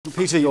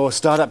Peter, your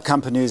startup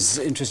company is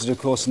interested, of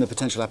course, in the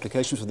potential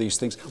applications for these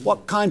things.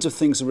 What kinds of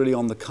things are really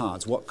on the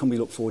cards? What can we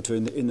look forward to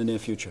in the near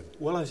future?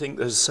 Well, I think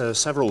there's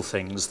several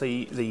things.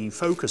 The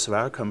focus of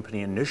our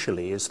company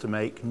initially is to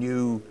make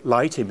new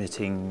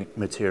light-emitting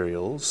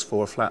materials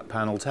for flat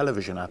panel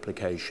television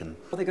application.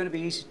 Are they going to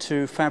be easy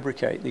to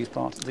fabricate, these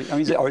parts? I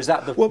mean, or is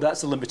that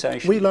that's the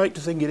limitation? We like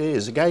to think it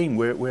is. Again,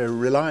 we're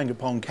relying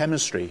upon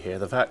chemistry here,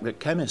 the fact that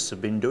chemists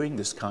have been doing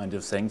this kind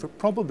of thing for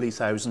probably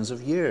thousands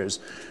of years.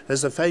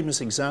 There's a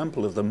famous example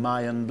of the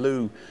Mayan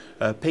blue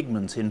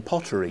pigment in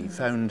pottery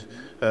found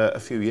a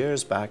few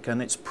years back,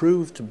 and it's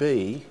proved to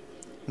be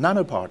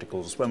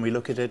nanoparticles when we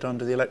look at it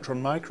under the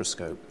electron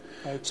microscope.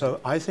 Okay. So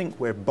I think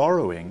we're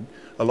borrowing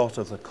a lot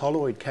of the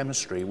colloid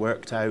chemistry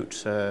worked out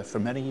for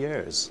many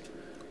years.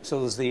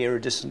 So there's the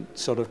iridescent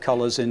sort of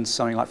colours in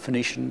something like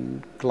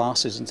Phoenician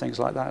glasses and things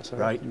like that?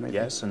 Right,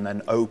 yes, and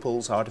then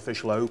opals,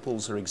 artificial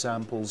opals are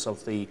examples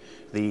of the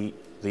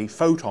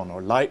photon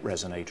or light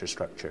resonator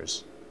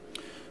structures.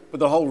 But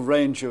the whole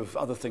range of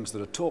other things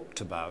that are talked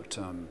about,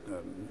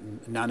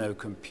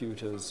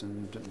 nano-computers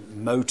and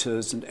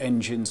motors and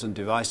engines and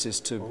devices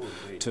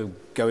to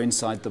go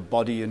inside the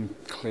body and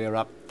clear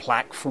up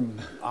plaque from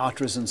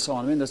arteries and so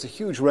on. I mean, there's a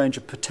huge range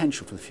of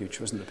potential for the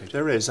future, isn't there, Peter?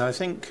 There is. I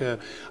think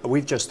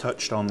we've just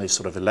touched on these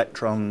sort of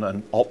electron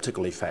and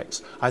optical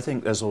effects. I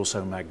think there's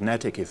also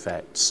magnetic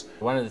effects.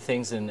 One of the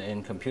things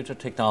in computer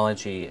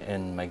technology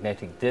in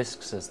magnetic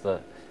disks is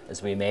that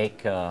as we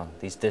make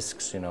these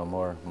disks,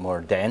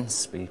 more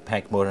dense, we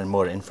pack more and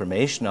more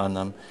information on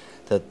them,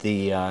 that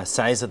the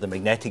size of the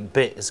magnetic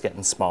bit is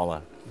getting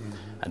smaller. Mm-hmm.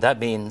 And that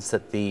means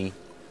that the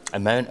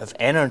amount of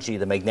energy,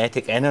 the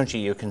magnetic energy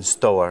you can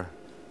store,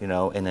 in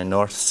a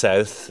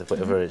north-south,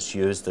 whatever it's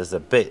used as a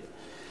bit,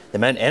 the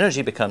amount of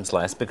energy becomes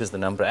less because the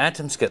number of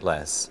atoms get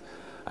less.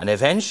 And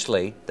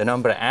eventually, the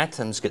number of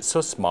atoms gets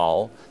so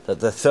small that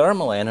the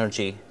thermal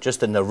energy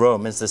just in the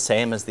room is the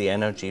same as the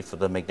energy for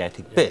the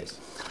magnetic bit.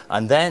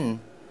 And then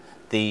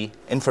the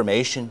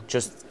information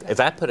just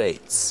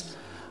evaporates.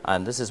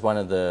 And this is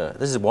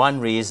one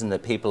reason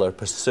that people are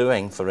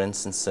pursuing, for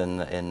instance,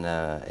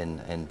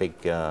 in big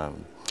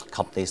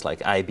companies like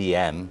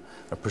IBM,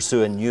 are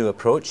pursuing new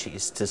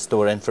approaches to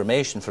store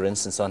information, for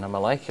instance, on a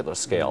molecular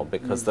scale,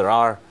 because there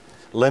are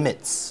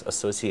limits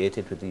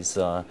associated with these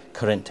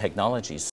current technologies.